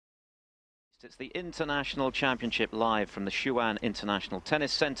It's the International Championship live from the Xuan International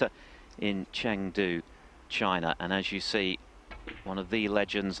Tennis Center in Chengdu, China. And as you see, one of the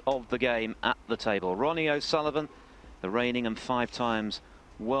legends of the game at the table, Ronnie O'Sullivan, the reigning and 5 times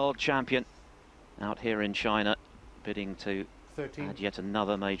world champion, out here in China, bidding to add yet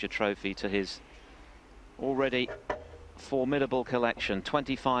another major trophy to his already formidable collection.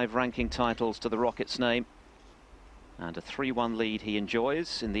 25 ranking titles to the Rocket's name, and a 3-1 lead he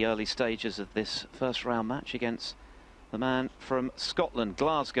enjoys in the early stages of this first round match against the man from Scotland,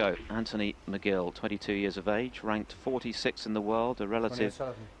 Glasgow, Anthony McGill, 22 years of age, ranked 46 in the world, a relative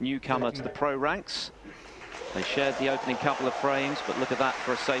newcomer to the pro ranks. They shared the opening couple of frames, but look at that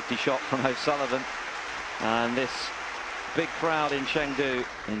for a safety shot from O'Sullivan. And this big crowd in Chengdu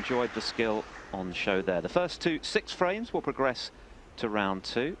enjoyed the skill on show there. The first 6 frames will progress to round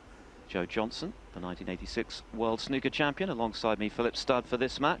 2. Joe Johnson, the 1986 World Snooker Champion, alongside me, Philip Studd, for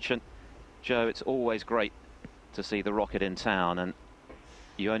this match. And Joe, it's always great to see the Rocket in town, and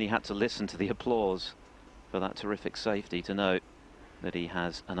you only had to listen to the applause for that terrific safety to know that he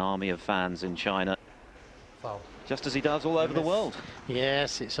has an army of fans in China, just as he does all over the world.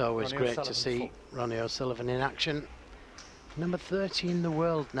 Yes, it's always great to see Ronnie O'Sullivan in action. Number 30 in the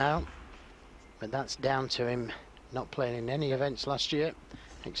world now, but that's down to him not playing in any events last year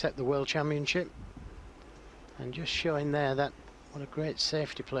except the World Championship, and just showing there that what a great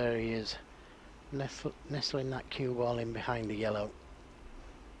safety player he is, nestling that cue ball in behind the yellow.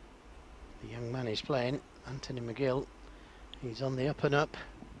 The young man he's playing, Anthony McGill, he's on the up and up,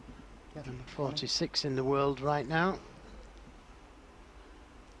 number 46 in the world right now.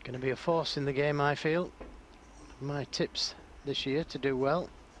 Going to be a force in the game, I feel. My tips this year to do well,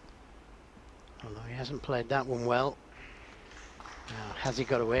 although he hasn't played that one well. Now, has he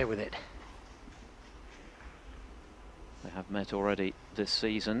got away with it? They have met already this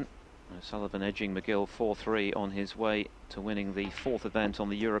season. O'Sullivan edging McGill 4-3 on his way to winning the 4th event on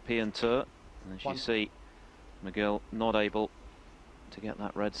the European Tour. And as you see, McGill not able to get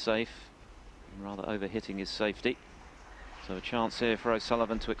that red safe, and rather overhitting his safety. So a chance here for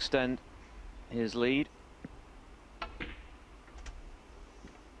O'Sullivan to extend his lead.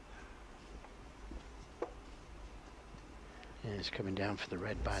 Yeah, he's coming down for the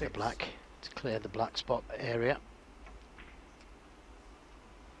red by the black to clear the black spot area.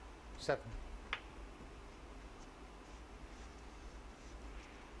 7.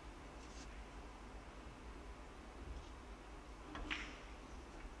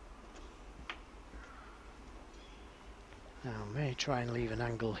 Now may try and leave an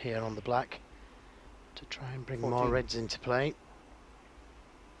angle here on the black to try and bring more reds into play.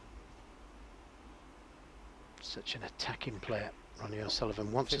 Such an attacking player, Ronnie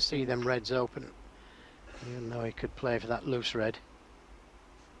O'Sullivan. Wants to see them reds open, even though he could play for that loose red.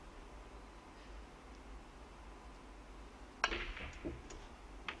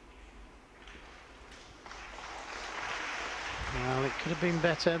 Well, it could have been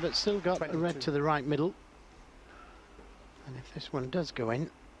better, but still got a red to the right middle. And if this one does go in,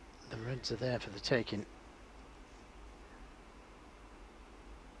 the reds are there for the taking.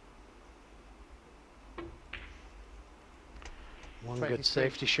 One good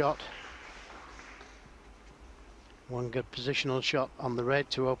safety shot. One good positional shot on the red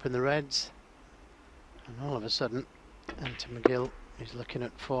to open the reds. And all of a sudden, Anthony McGill is looking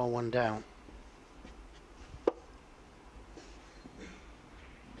at 4-1 down.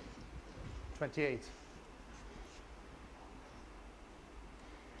 Well,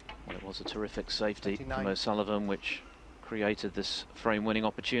 it was a terrific safety from O'Sullivan, which created this frame-winning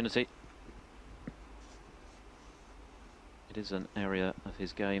opportunity. It is an area of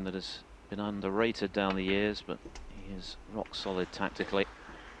his game that has been underrated down the years, but he is rock solid tactically.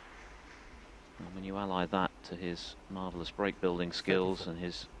 And when you ally that to his marvellous break-building skills and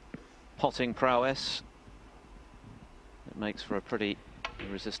his potting prowess, it makes for a pretty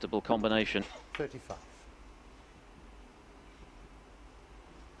irresistible combination. 35.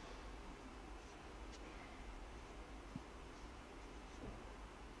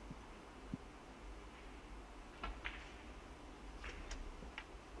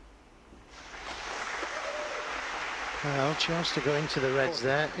 Well, chance to go into the reds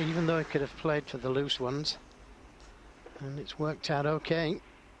there, even though he could have played for the loose ones. And it's worked out okay.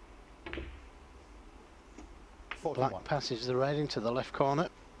 41. Black passes the red into the left corner.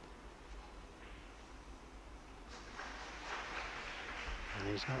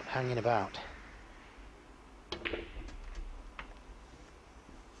 And he's not hanging about.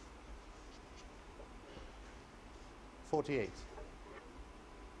 48.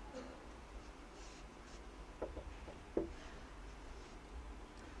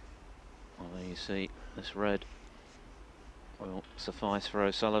 You see this red will suffice for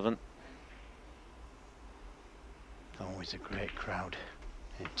O'Sullivan. Always a great crowd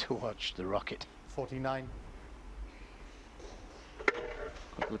to watch the rocket. 49.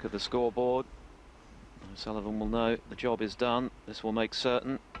 Quick look at the scoreboard. O'Sullivan will know the job is done. This will make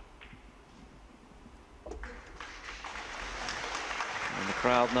certain. And the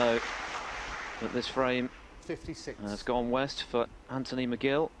crowd know that this frame 56. has gone west for Anthony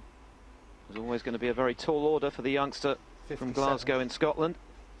McGill. There's always going to be a very tall order for the youngster 57. from Glasgow in Scotland.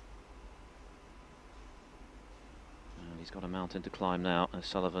 And he's got a mountain to climb now.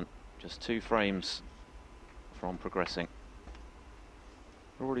 O'Sullivan just 2 frames from progressing.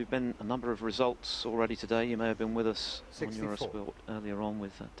 There have already been a number of results already today. You may have been with us 64. on Eurosport earlier on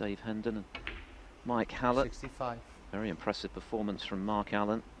with Dave Hendon and Mike Hallett. 65. Very impressive performance from Mark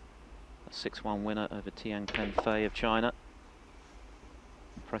Allen. A 6-1 winner over Tian Pen Fei of China.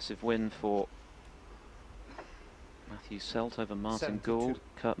 Impressive win for Matthew Selt over Martin 72. Gould.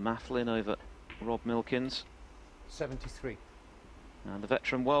 Kurt Mafflin over Rob Milkins. 73. And the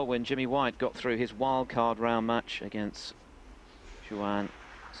veteran whirlwind Jimmy White got through his wildcard round match against Xuan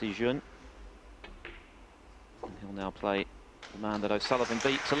Zijun. And he'll now play the man that O'Sullivan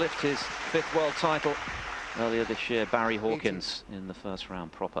beat to lift his 5th world title earlier this year, Barry Hawkins, in the first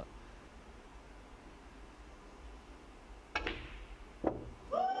round proper.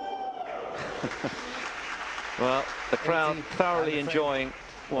 Well, the crowd thoroughly enjoying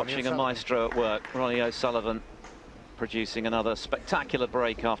watching a maestro at work. Ronnie O'Sullivan producing another spectacular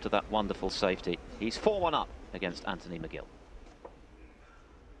break after that wonderful safety. He's 4-1 up against Anthony McGill.